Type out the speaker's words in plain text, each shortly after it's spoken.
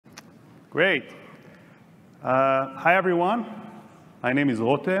Great. Hi, everyone. My name is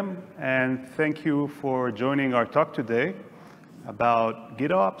Rotem, and thank you for joining our talk today about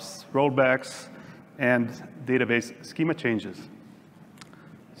GitOps, rollbacks, and database schema changes.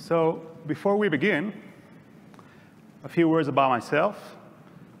 So before we begin, a few words about myself.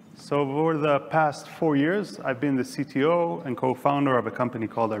 So over the past 4 years, I've been the CTO and co-founder of a company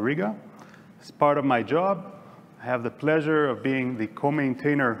called Ariga. As part of my job, I have the pleasure of being the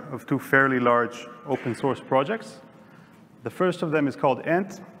co-maintainer of 2 fairly large open source projects. The first of them is called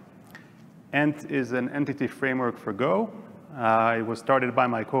Ent. Ent is an entity framework for Go. It was started by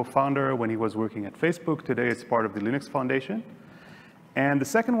my co-founder when he was working at Facebook. Today, it's part of the Linux Foundation. And the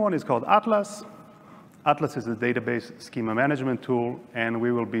second one is called Atlas. Atlas is a database schema management tool, and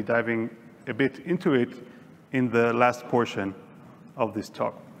we will be diving a bit into it in the last portion of this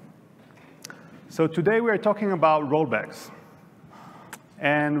talk. So today we are talking about rollbacks.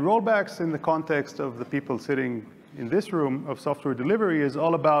 And rollbacks in the context of the people sitting in this room of software delivery is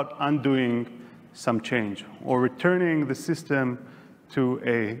all about undoing some change or returning the system to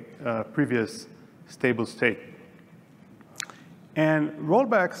a previous stable state. And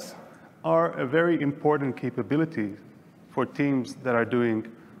rollbacks are a very important capability for teams that are doing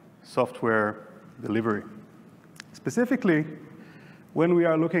software delivery. Specifically, when we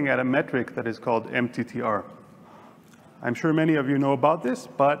are looking at a metric that is called MTTR. I'm sure many of you know about this,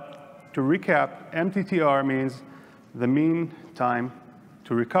 but to recap, MTTR means the mean time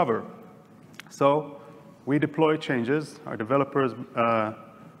to recover. So we deploy changes. Our developers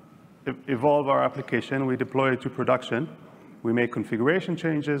evolve our application. We deploy it to production. We make configuration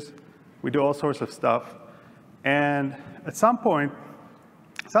changes. We do all sorts of stuff. And at some point,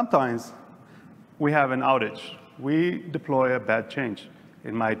 sometimes we have an outage. We deploy a bad change.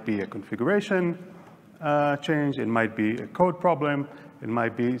 It might be a configuration change. It might be a code problem. It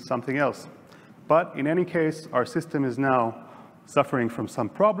might be something else. But in any case, our system is now suffering from some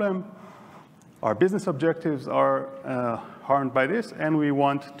problem. Our business objectives are harmed by this, and we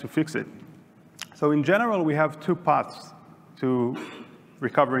want to fix it. So in general, we have 2 paths to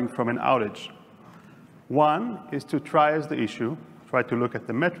recovering from an outage. One is to triage the issue, try to look at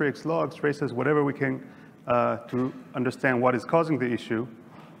the metrics, logs, traces, whatever we can to understand what is causing the issue,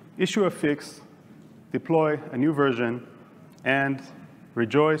 issue a fix, deploy a new version, and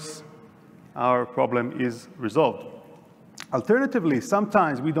rejoice, our problem is resolved. Alternatively,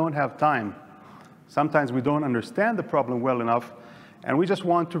 sometimes we don't have time. Sometimes we don't understand the problem well enough, and we just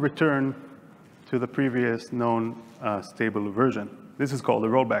want to return to the previous known stable version. This is called a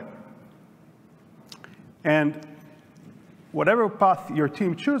rollback. And whatever path your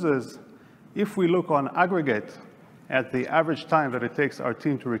team chooses, if we look on aggregate at the average time that it takes our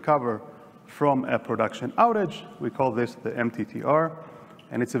team to recover from a production outage, we call this the MTTR.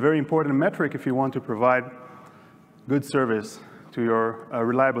 And it's a very important metric if you want to provide good service to your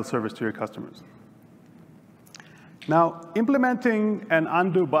reliable service to your customers. Now, implementing an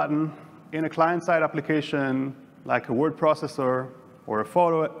undo button in a client-side application like a word processor or a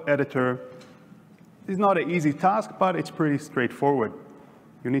photo editor is not an easy task, but it's pretty straightforward.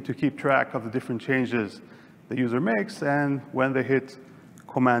 You need to keep track of the different changes the user makes, and when they hit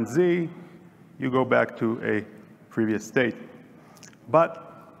Command Z, you go back to a previous state.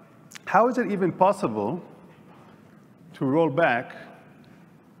 But how is it even possible to roll back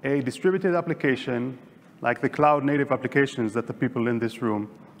a distributed application like the cloud-native applications that the people in this room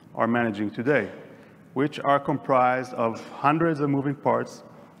are managing today, which are comprised of hundreds of moving parts?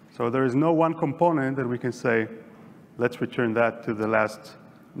 So there is no one component that we can say, let's return that to the last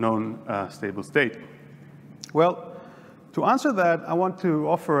known stable state. Well, to answer that, I want to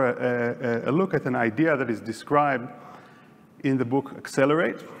offer a look at an idea that is described in the book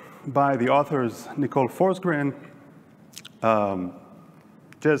Accelerate by the authors Nicole Forsgren,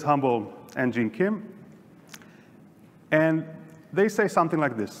 Jez Humble, and Gene Kim. And they say something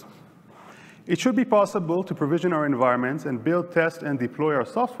like this. It should be possible to provision our environments and build, test, and deploy our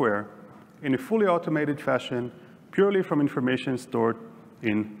software in a fully automated fashion, purely from information stored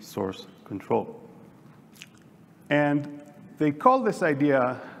in source control. And they call this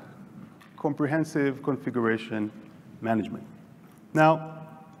idea comprehensive configuration management. Now,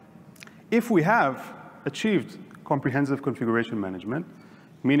 if we have achieved comprehensive configuration management,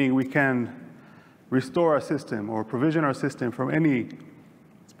 meaning we can restore our system or provision our system from any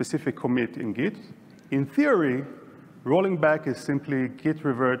specific commit in Git, in theory, rolling back is simply git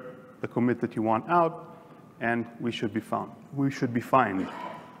revert the commit that you want out, and we should be fine.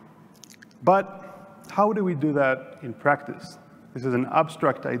 But how do we do that in practice? This is an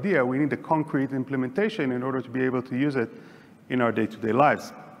abstract idea. We need a concrete implementation in order to be able to use it in our day-to-day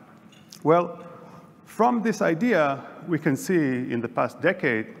lives. Well, from this idea, we can see in the past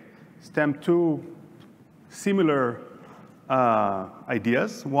decade stem two similar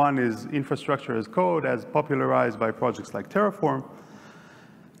ideas. One is infrastructure as code, as popularized by projects like Terraform.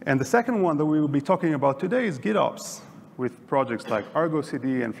 And the second one that we will be talking about today is GitOps, with projects like Argo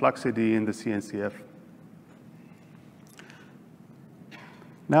CD and Flux CD in the CNCF.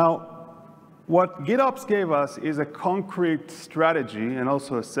 Now, what GitOps gave us is a concrete strategy and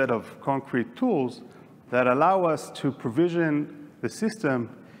also a set of concrete tools that allow us to provision the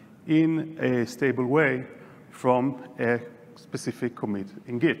system in a stable way from a specific commit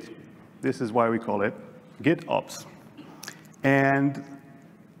in Git. This is why we call it GitOps. And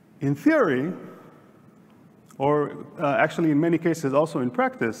in theory, or actually in many cases also in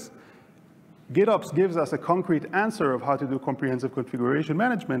practice, GitOps gives us a concrete answer of how to do comprehensive configuration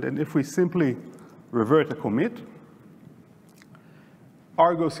management. And if we simply revert a commit,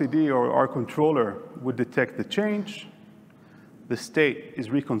 Argo CD or our controller would detect the change, the state is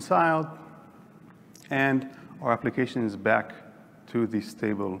reconciled, and our application is back to the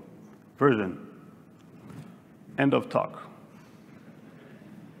stable version. End of talk.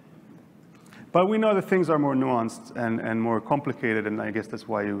 But we know that things are more nuanced and more complicated, and I guess that's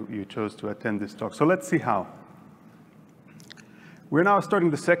why you chose to attend this talk. So let's see how. We're now starting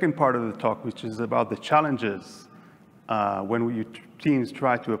the second part of the talk, which is about the challenges when teams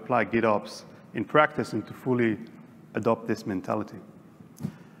try to apply GitOps in practice and to fully adopt this mentality.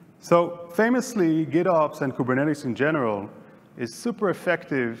 So famously, GitOps and Kubernetes in general is super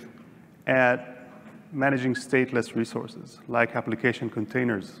effective at managing stateless resources, like application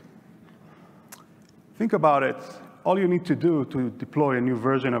containers. Think about it. All you need to do to deploy a new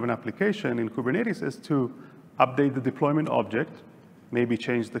version of an application in Kubernetes is to update the deployment object, maybe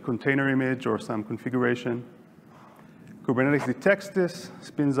change the container image or some configuration. Kubernetes detects this,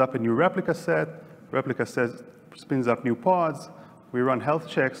 spins up a new replica set. Replica set spins up new pods. We run health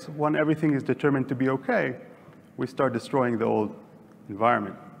checks. When everything is determined to be OK, we start destroying the old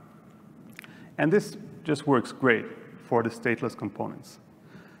environment. And this just works great for the stateless components.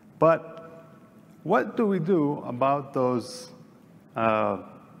 But what do we do about those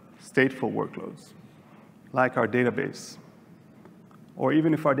stateful workloads, like our database? Or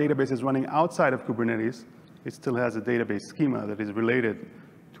even if our database is running outside of Kubernetes, it still has a database schema that is related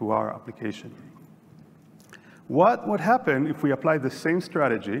to our application. What would happen if we applied the same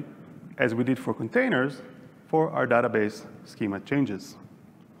strategy as we did for containers for our database schema changes?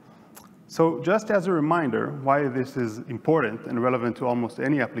 So just as a reminder why this is important and relevant to almost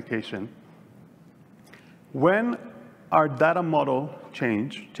any application, when our data model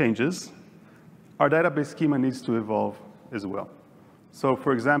changes, our database schema needs to evolve as well. So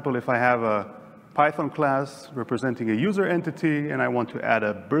for example, if I have a Python class representing a user entity and I want to add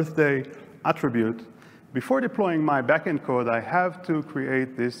a birthday attribute, before deploying my backend code, I have to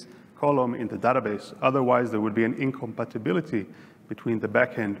create this column in the database. Otherwise, there would be an incompatibility between the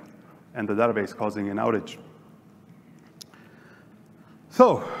backend and the database, causing an outage.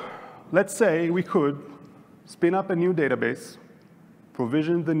 So let's say we could spin up a new database,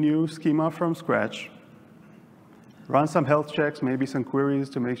 provision the new schema from scratch, run some health checks, maybe some queries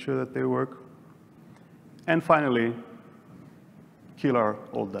to make sure that they work, and finally, kill our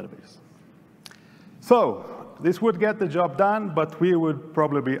old database. So this would get the job done, but we would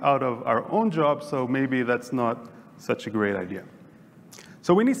probably be out of our own job, so maybe that's not such a great idea.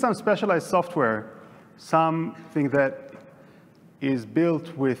 So we need some specialized software, something that is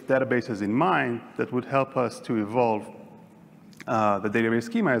built with databases in mind that would help us to evolve the database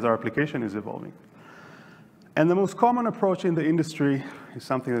schema as our application is evolving. And the most common approach in the industry is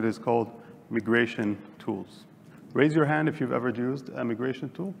something that is called migration tools. Raise your hand if you've ever used a migration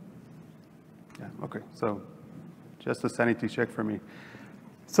tool. Yeah, OK, so just a sanity check for me.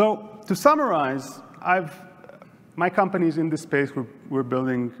 So to summarize, my company is in this space. We're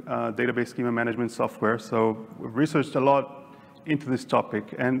building database schema management software. So we've researched a lot into this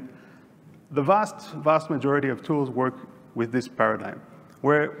topic. And the vast majority of tools work with this paradigm,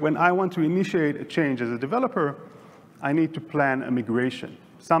 where when I want to initiate a change as a developer, I need to plan a migration.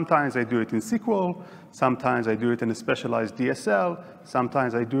 Sometimes I do it in SQL. Sometimes I do it in a specialized DSL.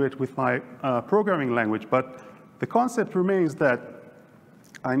 Sometimes I do it with my programming language. But the concept remains that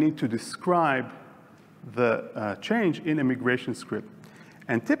I need to describe the change in a migration script.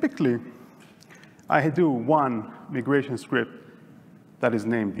 And typically, I do one migration script that is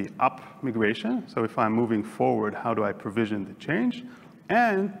named the up migration. So if I'm moving forward, how do I provision the change?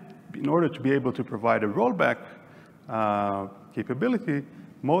 And in order to be able to provide a rollback capability,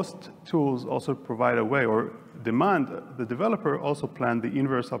 most tools also provide a way or demand the developer also plan the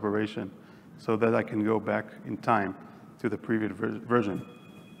inverse operation so that I can go back in time to the previous version.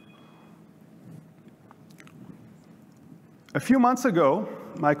 A few months ago,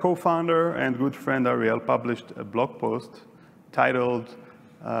 my co-founder and good friend Ariel published a blog post titled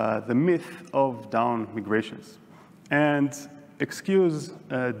The Myth of Down Migrations. And excuse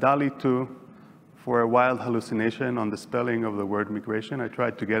DALL-E 2 for a wild hallucination on the spelling of the word migration. I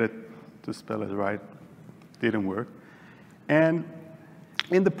tried to get it to spell it right. Didn't work. And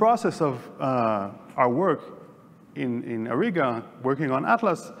in the process of our work in Ariga, working on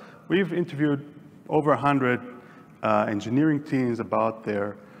Atlas, we've interviewed over 100 engineering teams about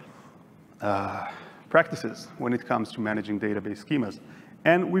their practices when it comes to managing database schemas.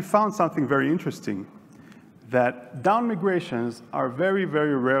 And we found something very interesting, that down migrations are very,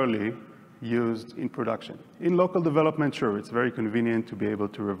 very rarely used in production. In local development, sure, it's very convenient to be able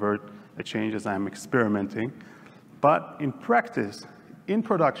to revert a change as I'm experimenting. But in practice, in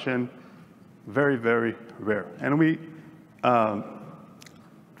production, very, very rare. And we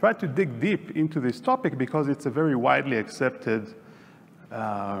tried to dig deep into this topic because it's a very widely accepted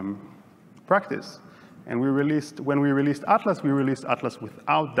practice. And when we released Atlas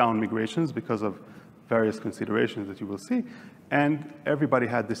without down migrations because of various considerations that you will see. And everybody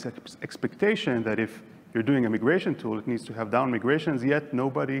had this expectation that if you're doing a migration tool, it needs to have down migrations, yet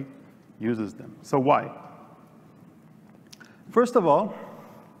nobody uses them. So why? First of all,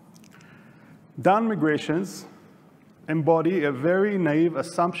 down migrations embody a very naive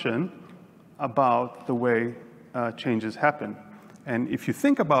assumption about the way changes happen. And if you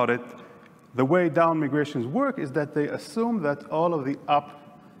think about it, the way down migrations work is that they assume that all of the up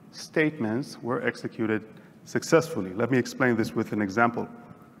statements were executed successfully. Let me explain this with an example.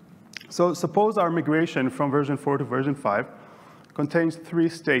 So suppose our migration from version 4 to version 5 contains 3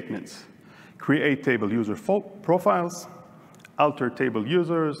 statements: create table user profiles, alter table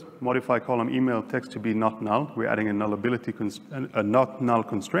users, modify column email text to be not null. We're adding a nullability a not null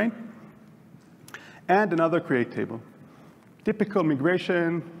constraint, and another create table. Typical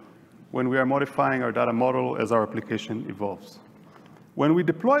migration when we are modifying our data model as our application evolves. When we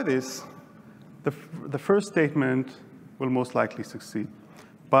deploy this, the first statement will most likely succeed.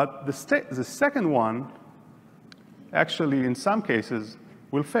 But the second one, actually, in some cases,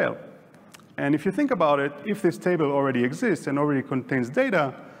 will fail. And if you think about it, if this table already exists and already contains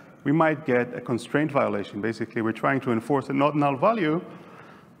data, we might get a constraint violation. Basically, we're trying to enforce a not null value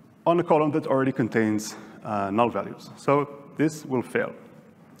on a column that already contains null values. So this will fail.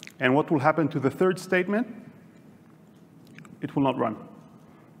 And what will happen to the third statement? It will not run.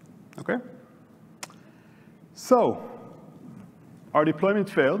 OK? So our deployment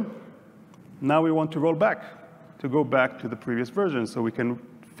failed. Now we want to roll back, to go back to the previous version so we can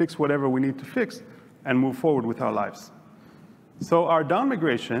fix whatever we need to fix and move forward with our lives. So our down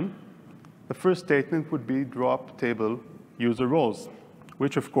migration, the first statement would be drop table user roles,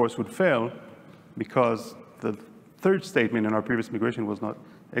 which of course would fail because the third statement in our previous migration was not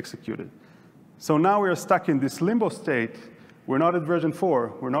executed. So now we are stuck in this limbo state. We're not at version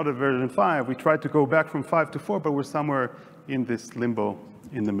 4. We're not at version 5. We tried to go back from 5 to 4, but we're somewhere in this limbo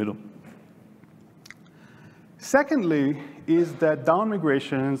in the middle. Secondly, is that down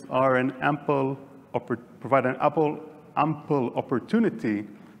migrations are provide an ample opportunity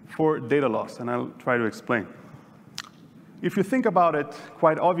for data loss, and I'll try to explain. If you think about it,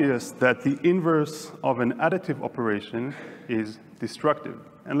 quite obvious that the inverse of an additive operation is destructive.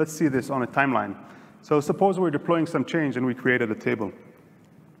 And let's see this on a timeline. So suppose we're deploying some change and we created a table.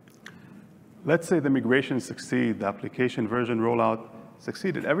 Let's say the migration succeeded, the application version rollout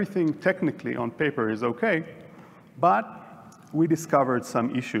succeeded. Everything technically on paper is OK, but we discovered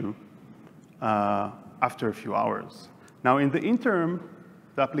some issue after a few hours. Now, in the interim,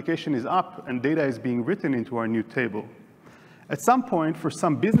 the application is up and data is being written into our new table. At some point, for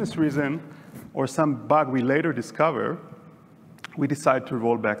some business reason or some bug we later discover, we decide to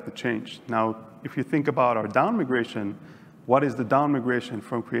roll back the change. Now, if you think about our down migration, what is the down migration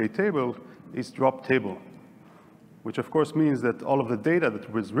from create table? Is drop table, which of course means that all of the data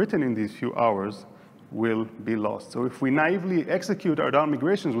that was written in these few hours will be lost. So if we naively execute our down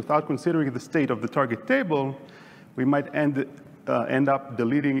migrations without considering the state of the target table, we might end up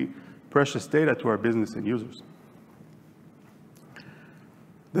deleting precious data to our business and users.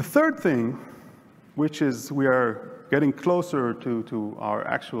 The third thing, which is we are getting closer to our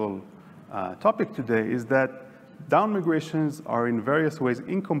actual topic today, is that down migrations are in various ways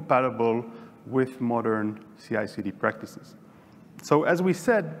incompatible with modern CI/CD practices. So as we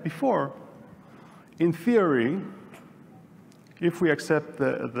said before, in theory, if we accept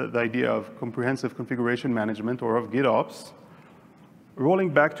the idea of comprehensive configuration management or of GitOps,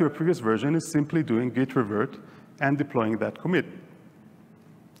 rolling back to a previous version is simply doing git revert and deploying that commit.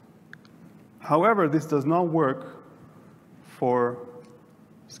 However, this does not work for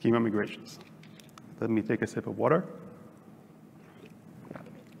schema migrations. Let me take a sip of water.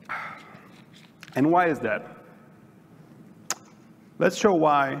 And why is that? Let's show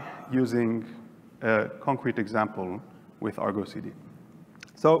why using a concrete example with Argo CD.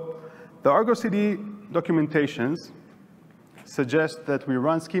 So the Argo CD documentations suggest that we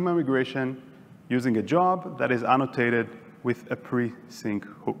run schema migration using a job that is annotated with a pre-sync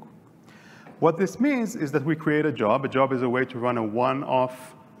hook. What this means is that we create a job. A job is a way to run a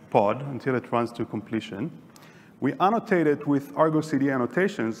one-off pod until it runs to completion. We annotate it with Argo CD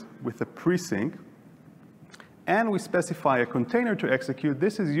annotations with a pre-sync, and we specify a container to execute.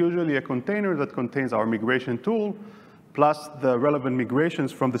 This is usually a container that contains our migration tool plus the relevant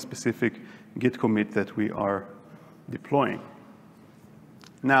migrations from the specific Git commit that we are deploying.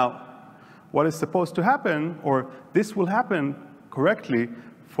 Now, what is supposed to happen, or this will happen correctly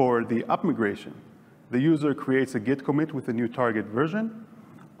for the up migration. The user creates a Git commit with a new target version.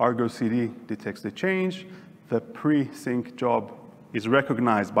 Argo CD detects the change. The pre-sync job is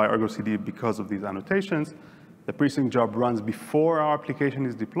recognized by Argo CD because of these annotations. The pre-sync job runs before our application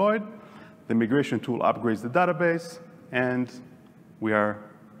is deployed. The migration tool upgrades the database, and we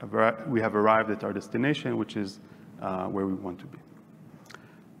have arrived at our destination, which is where we want to be.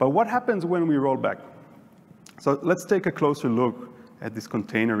 But what happens when we roll back? So let's take a closer look at this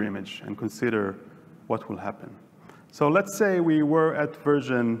container image and consider what will happen. So let's say we were at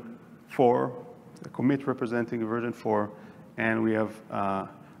version 4, a commit representing version 4, and we have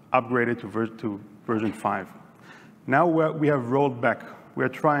upgraded to version 5. Now we have rolled back. We're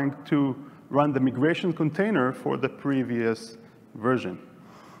trying to run the migration container for the previous version.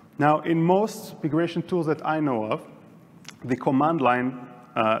 Now, in most migration tools that I know of, the command line,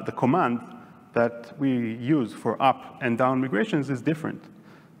 the command that we use for up and down migrations is different.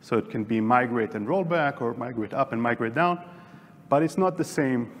 So it can be migrate and roll back, or migrate up and migrate down, but it's not the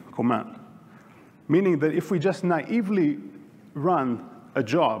same command. Meaning that if we just naively run a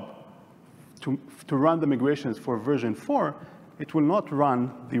job to run the migrations for version 4, it will not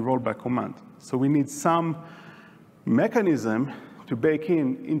run the rollback command. So we need some mechanism to bake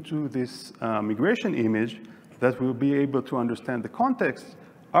into this migration image that will be able to understand the context.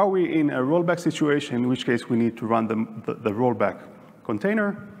 Are we in a rollback situation, in which case we need to run the rollback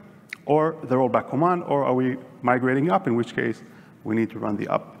container or the rollback command, or are we migrating up, in which case we need to run the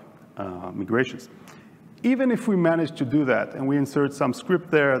up migrations. Even if we manage to do that and we insert some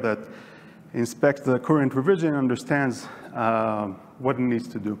script there that inspects the current revision and understands what it needs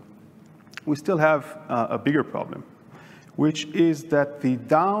to do, we still have a bigger problem, which is that the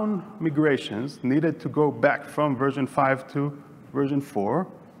down migrations needed to go back from version 5 to version 4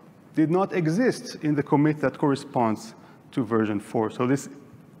 did not exist in the commit that corresponds to version 4. So this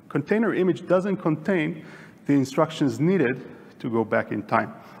container image doesn't contain the instructions needed to go back in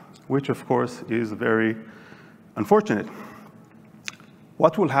time, which of course is very unfortunate.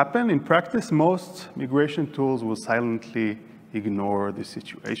 What will happen in practice? Most migration tools will silently ignore the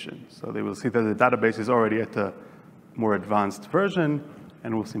situation. So they will see that the database is already at a more advanced version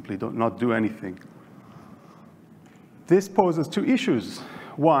and will simply not do anything. This poses two issues.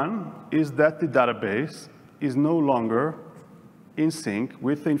 One is that the database is no longer in sync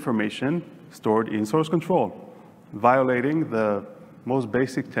with the information stored in source control, violating the most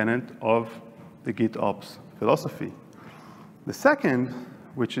basic tenet of the GitOps philosophy. The second,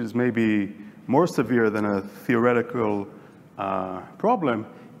 which is maybe more severe than a theoretical problem,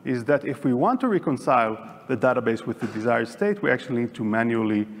 is that if we want to reconcile the database with the desired state, we actually need to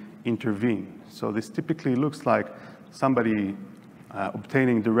manually intervene. So this typically looks like somebody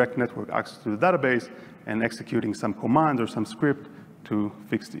obtaining direct network access to the database and executing some command or some script to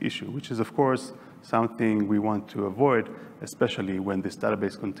fix the issue, which is, of course, something we want to avoid, especially when this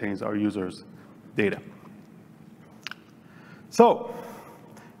database contains our users' data. So,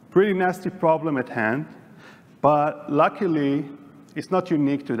 pretty nasty problem at hand, but luckily, it's not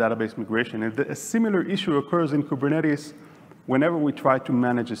unique to database migration. A similar issue occurs in Kubernetes whenever we try to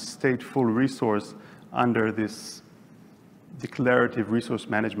manage a stateful resource under this declarative resource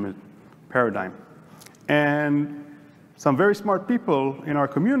management paradigm. And some very smart people in our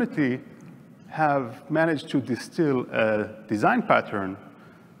community have managed to distill a design pattern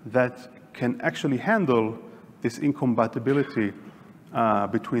that can actually handle this incompatibility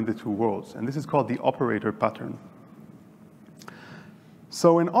between the two worlds. And this is called the operator pattern.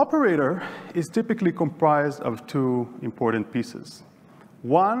 So an operator is typically comprised of two important pieces.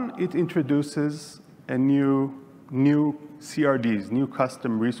 One, it introduces a new CRDs, new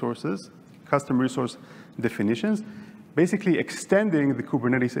custom resources, custom resource definitions, basically extending the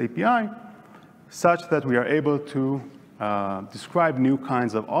Kubernetes API such that we are able to describe new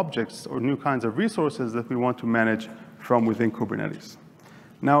kinds of objects or new kinds of resources that we want to manage from within Kubernetes.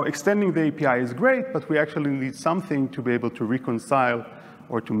 Now, extending the API is great, but we actually need something to be able to reconcile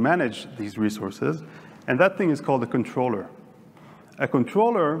or to manage these resources, and that thing is called a controller. A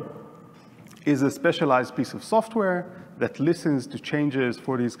controller is a specialized piece of software that listens to changes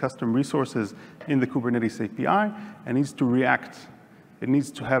for these custom resources in the Kubernetes API and needs to react. It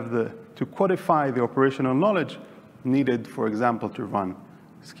needs to have to codify the operational knowledge needed, for example, to run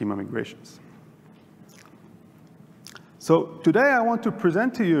schema migrations. So today I want to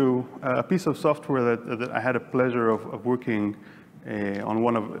present to you a piece of software that I had a pleasure of working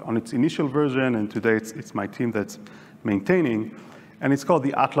on its initial version, and today it's my team that's maintaining, and it's called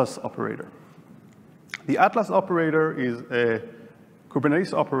the Atlas operator. The Atlas operator is a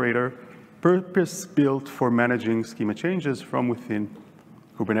Kubernetes operator purpose-built for managing schema changes from within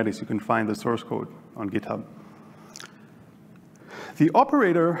Kubernetes. You can find the source code on GitHub. The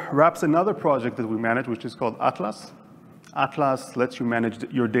operator wraps another project that we manage, which is called Atlas. Atlas lets you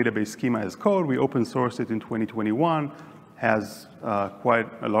manage your database schema as code. We open sourced it in 2021, has quite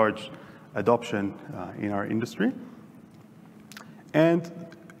a large adoption in our industry. And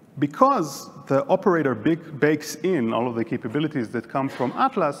because the operator bakes in all of the capabilities that come from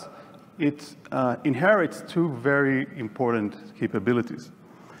Atlas, it inherits two very important capabilities.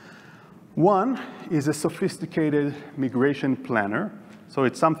 One is a sophisticated migration planner. So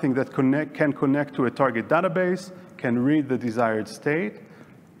it's something that can connect to a target database, can read the desired state,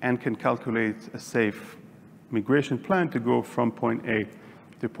 and can calculate a safe migration plan to go from point A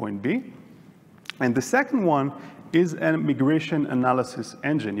to point B. And the second one is a migration analysis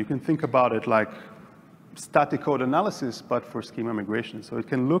engine. You can think about it like static code analysis, but for schema migration. So it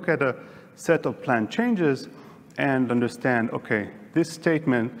can look at a set of planned changes and understand, okay, this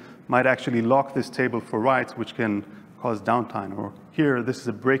statement might actually lock this table for writes, which can cause downtime. Or here, this is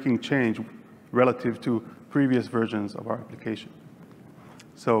a breaking change relative to previous versions of our application.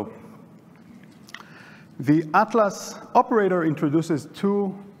 So the Atlas operator introduces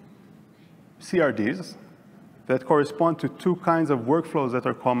two CRDs that correspond to two kinds of workflows that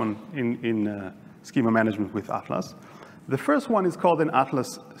are common in schema management with Atlas. The first one is called an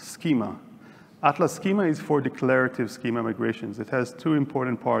Atlas schema. Atlas schema is for declarative schema migrations. It has two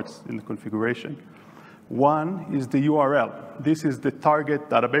important parts in the configuration. One is the URL. This is the target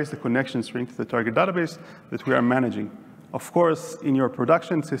database, the connection string to the target database that we are managing. Of course, in your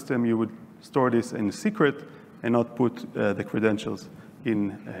production system, you would store this in secret and not put the credentials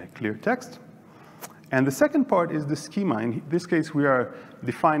in clear text. And the second part is the schema. In this case, we are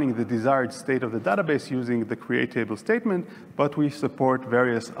defining the desired state of the database using the create table statement, but we support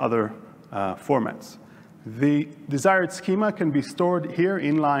various other formats. The desired schema can be stored here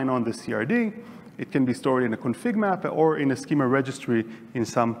inline on the CRD. It can be stored in a config map or in a schema registry in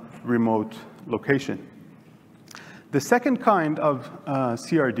some remote location. The second kind of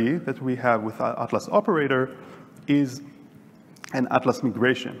CRD that we have with our Atlas operator is an Atlas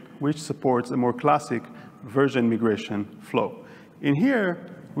migration, which supports a more classic version migration flow. In here,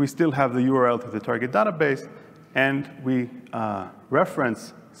 we still have the URL to the target database, and we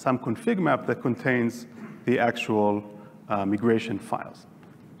reference some config map that contains the actual migration files.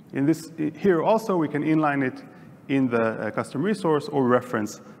 Here also, we can inline it in the custom resource or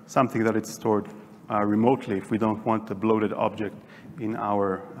reference something that it's stored remotely if we don't want the bloated object in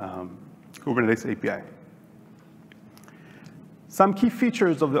our Kubernetes API. Some key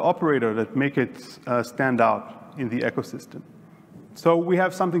features of the operator that make it stand out in the ecosystem. So we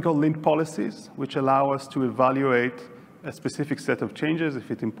have something called lint policies, which allow us to evaluate a specific set of changes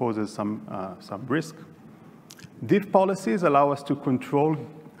if it imposes some risk. Diff policies allow us to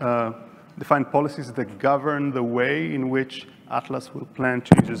define policies that govern the way in which Atlas will plan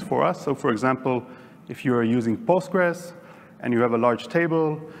changes for us. So for example, if you are using Postgres and you have a large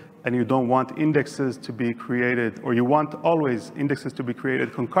table and you don't want indexes to be created, or you want always indexes to be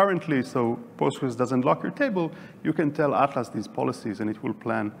created concurrently so Postgres doesn't lock your table, you can tell Atlas these policies and it will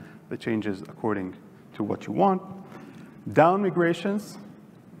plan the changes according to what you want. Down migrations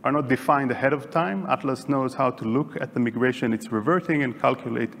are not defined ahead of time. Atlas knows how to look at the migration it's reverting and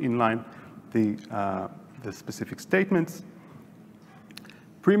calculate inline the specific statements.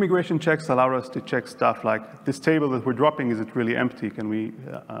 Pre-migration checks allow us to check stuff like, this table that we're dropping, is it really empty? Can we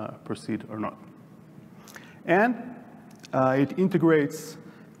proceed or not? And It integrates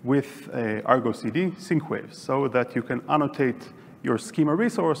with Argo CD sync waves so that you can annotate your schema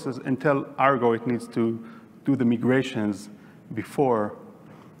resources and tell Argo it needs to do the migrations before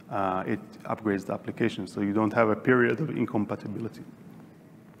it upgrades the application, so you don't have a period of incompatibility.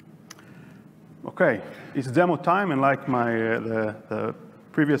 Okay, it's demo time, and like the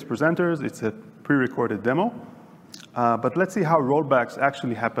previous presenters, it's a pre-recorded demo. But let's see how rollbacks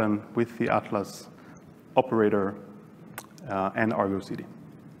actually happen with the Atlas operator and Argo CD.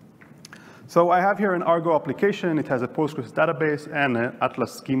 So I have here an Argo application. It has a Postgres database and an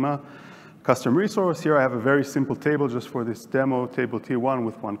Atlas schema custom resource. Here I have a very simple table just for this demo, table T1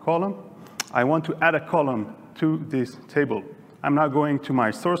 with one column. I want to add a column to this table. I'm now going to my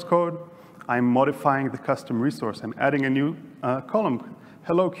source code. I'm modifying the custom resource. I'm adding a new column,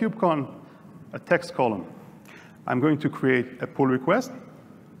 hello KubeCon, a text column. I'm going to create a pull request.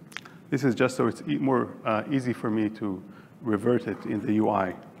 This is just so it's more easy for me to revert it in the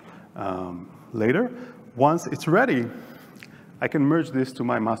UI later. Once it's ready, I can merge this to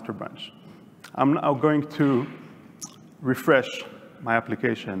my master branch. I'm now going to refresh my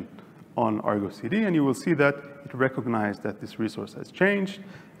application on Argo CD, and you will see that it recognized that this resource has changed.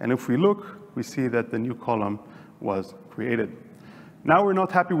 And if we look, we see that the new column was created. Now we're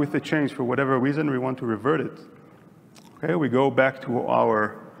not happy with the change for whatever reason. We want to revert it. Okay, we go back to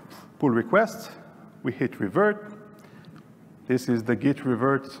our pull request. We hit revert. This is the git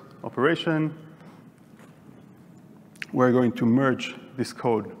revert operation. We're going to merge this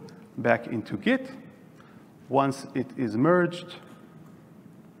code back into Git. Once it is merged,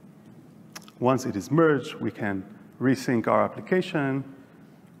 we can resync our application.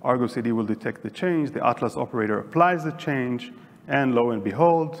 Argo CD will detect the change. The Atlas operator applies the change. And lo and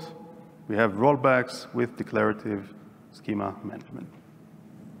behold, we have rollbacks with declarative schema management.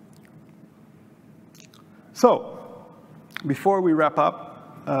 So before we wrap up,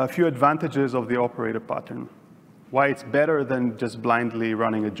 a few advantages of the operator pattern. Why it's better than just blindly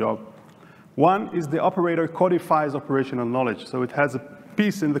running a job. One is the operator codifies operational knowledge. So it has a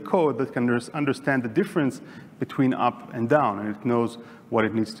piece in the code that can understand the difference between up and down, and it knows what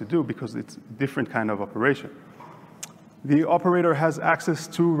it needs to do because it's a different kind of operation. The operator has access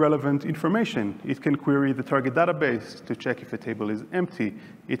to relevant information. It can query the target database to check if a table is empty.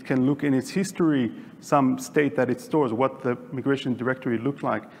 It can look in its history, some state that it stores, what the migration directory looked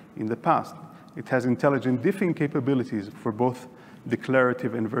like in the past. It has intelligent diffing capabilities for both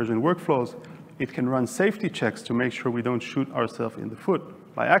declarative and version workflows. It can run safety checks to make sure we don't shoot ourselves in the foot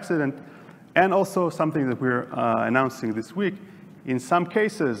by accident. And also something that we're announcing this week, in some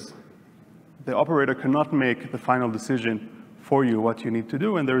cases, the operator cannot make the final decision for you what you need to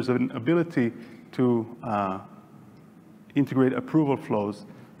do, and there's an ability to integrate approval flows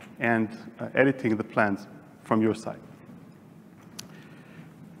and editing the plans from your side.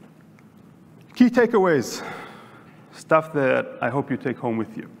 Key takeaways, stuff that I hope you take home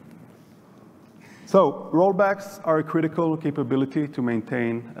with you. So rollbacks are a critical capability to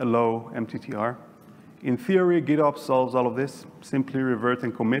maintain a low MTTR. In theory, GitOps solves all of this. Simply revert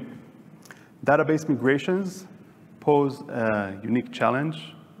and commit. Database migrations pose a unique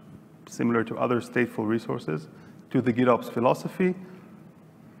challenge, similar to other stateful resources, to the GitOps philosophy.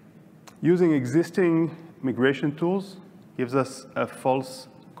 Using existing migration tools gives us a false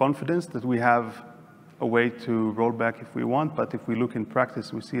confidence that we have a way to roll back if we want, but if we look in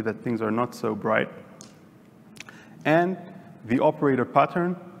practice, we see that things are not so bright. And the operator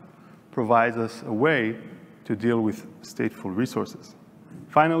pattern provides us a way to deal with stateful resources.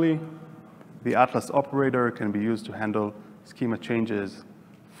 Finally, the Atlas operator can be used to handle schema changes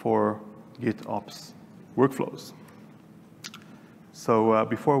for GitOps workflows. So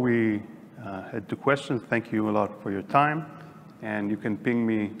before we head to questions, thank you a lot for your time. And you can ping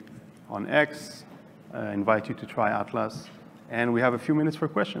me on X, invite you to try Atlas. And we have a few minutes for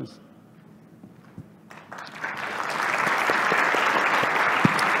questions.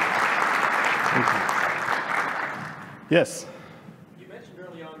 Thank you. Yes? You mentioned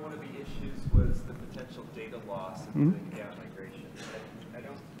early on one of the issues was the potential data loss in the down migration.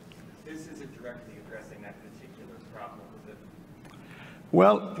 This isn't directly addressing that particular problem, is it?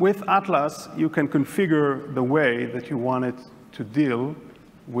 Well, with Atlas, you can configure the way that you want it to deal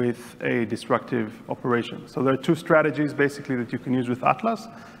with a destructive operation. So there are two strategies, basically, that you can use with Atlas.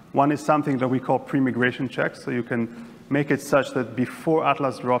 One is something that we call pre-migration checks. So you can make it such that before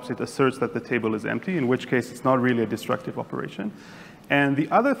Atlas drops, it asserts that the table is empty, in which case it's not really a destructive operation. And the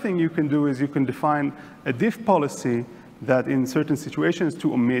other thing you can do is you can define a diff policy that in certain situations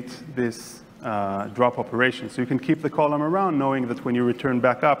to omit this drop operation. So you can keep the column around knowing that when you return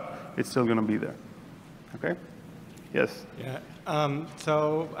back up, it's still going to be there. Okay? Yes. Yeah.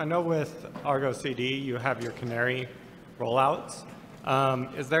 So I know with Argo CD, you have your canary rollouts.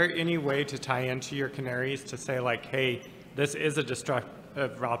 Is there any way to tie into your canaries to say like, hey, this is a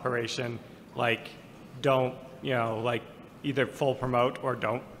destructive operation, like don't, like either full promote or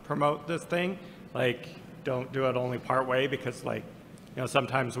don't promote this thing? Like don't do it only part way because like,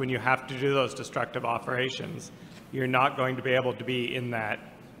 sometimes when you have to do those destructive operations, you're not going to be able to be in that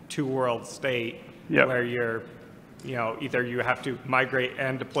two-world state where you're, either you have to migrate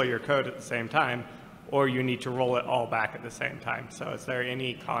and deploy your code at the same time, or you need to roll it all back at the same time. So is there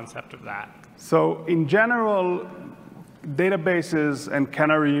any concept of that? So in general, databases and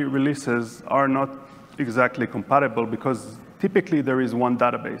canary releases are not exactly compatible because typically there is one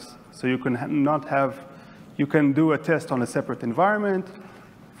database. So you can do a test on a separate environment.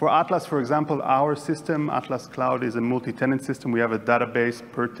 For Atlas, for example, our system, Atlas Cloud, is a multi-tenant system. We have a database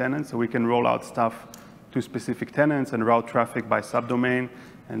per tenant, so we can roll out stuff to specific tenants and route traffic by subdomain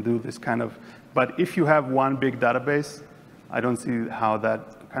and do this kind of. But if you have one big database, I don't see how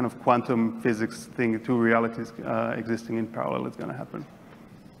that kind of quantum physics thing, two realities existing in parallel is going to happen.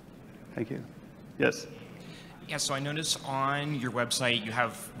 Thank you. Yes? Yeah, so I noticed on your website you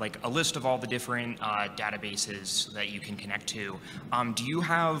have like a list of all the different databases that you can connect to. Do you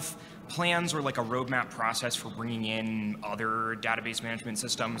have plans or like a roadmap process for bringing in other database management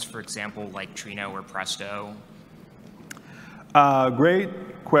systems, for example, like Trino or Presto? Great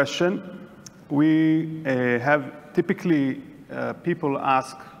question. We have typically people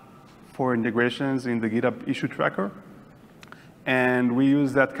ask for integrations in the GitHub issue tracker. And we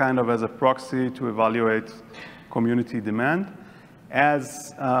use that kind of as a proxy to evaluate community demand.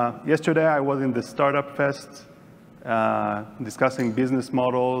 As yesterday, I was in the Startup Fest discussing business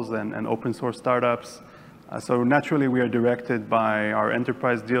models and open source startups. So naturally, we are directed by our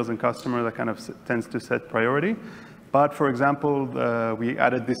enterprise deals and customers that kind of tends to set priority. But for example, we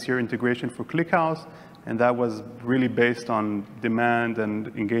added this year integration for ClickHouse, and that was really based on demand and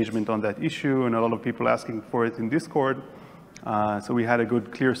engagement on that issue, and a lot of people asking for it in Discord. So we had a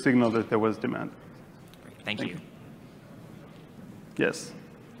good, clear signal that there was demand. Thank you. Yes.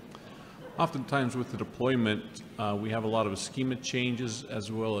 Oftentimes with the deployment, we have a lot of schema changes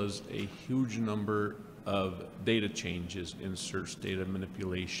as well as a huge number of data changes, inserts, data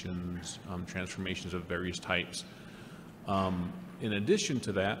manipulations, transformations of various types. In addition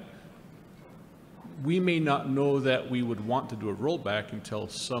to that, we may not know that we would want to do a rollback until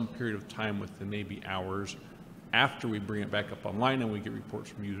some period of time within maybe hours after we bring it back up online and we get reports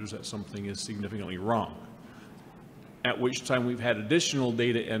from users that something is significantly wrong. At which time we've had additional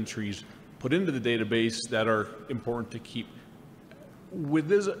data entries put into the database that are important to keep. With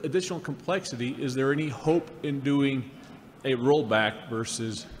this additional complexity, is there any hope in doing a rollback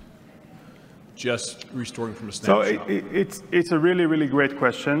versus just restoring from a snapshot? So it's a really, really great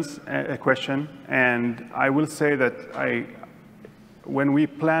question, and I will say that when we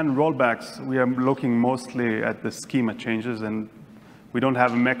plan rollbacks, we are looking mostly at the schema changes, and we don't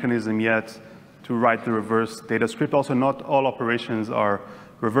have a mechanism yet to write the reverse data script. Also, not all operations are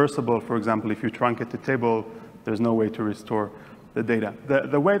reversible. For example, if you truncate the table, there's no way to restore the data.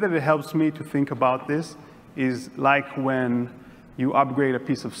 The way that it helps me to think about this is like when you upgrade a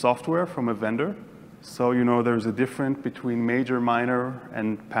piece of software from a vendor. So there's a difference between major, minor,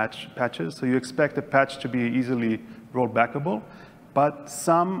 and patches. So you expect a patch to be easily rollbackable. But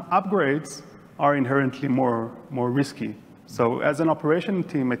some upgrades are inherently more risky. So as an operation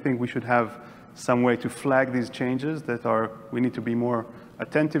team, I think we should have some way to flag these changes that we need to be more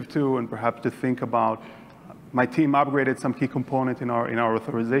attentive to, and perhaps to think about. My team upgraded some key component in our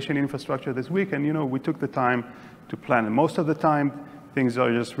authorization infrastructure this week, and we took the time to plan. And most of the time, things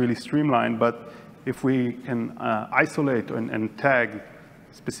are just really streamlined. But if we can isolate and tag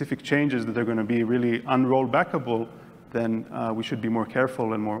specific changes that are going to be really unrollbackable, then we should be more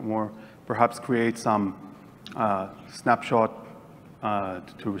careful and more perhaps create some snapshot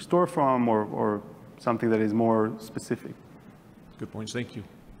to restore from, or something that is more specific. Good points. Thank you.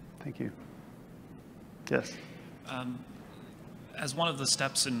 Thank you. Yes. As one of the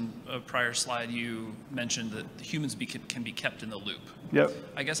steps in a prior slide, you mentioned that humans can be kept in the loop. Yep.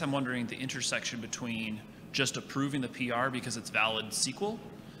 I guess I'm wondering the intersection between just approving the PR because it's valid SQL,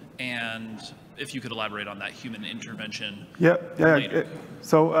 and if you could elaborate on that human intervention. Yeah. Later.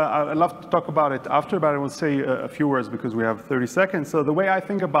 So I'd love to talk about it after, but I will say a few words because we have 30 seconds. So the way I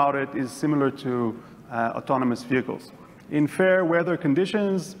think about it is similar to autonomous vehicles. In fair weather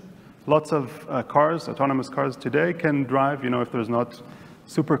conditions, lots of autonomous cars today can drive, if there's not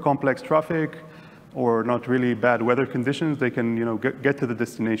super complex traffic or not really bad weather conditions, they can, get to the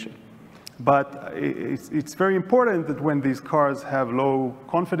destination. But it's very important that when these cars have low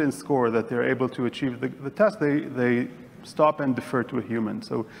confidence score that they're able to achieve the test, they stop and defer to a human.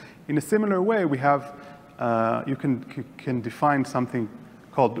 So in a similar way, we have, you can define something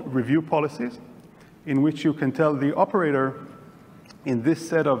called review policies, in which you can tell the operator in this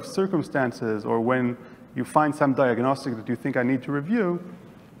set of circumstances, or when you find some diagnostic that you think I need to review,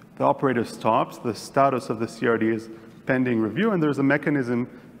 the operator stops. The status of the CRD is pending review, and there's a mechanism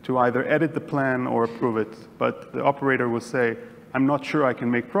to either edit the plan or approve it. But the operator will say, I'm not sure I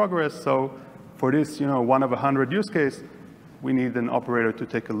can make progress, so for this 1 of 100 use case, we need an operator to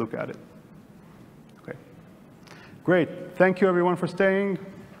take a look at it. Okay. Great. Thank you, everyone, for staying.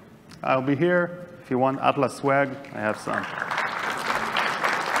 I'll be here. If you want Atlas swag, I have some.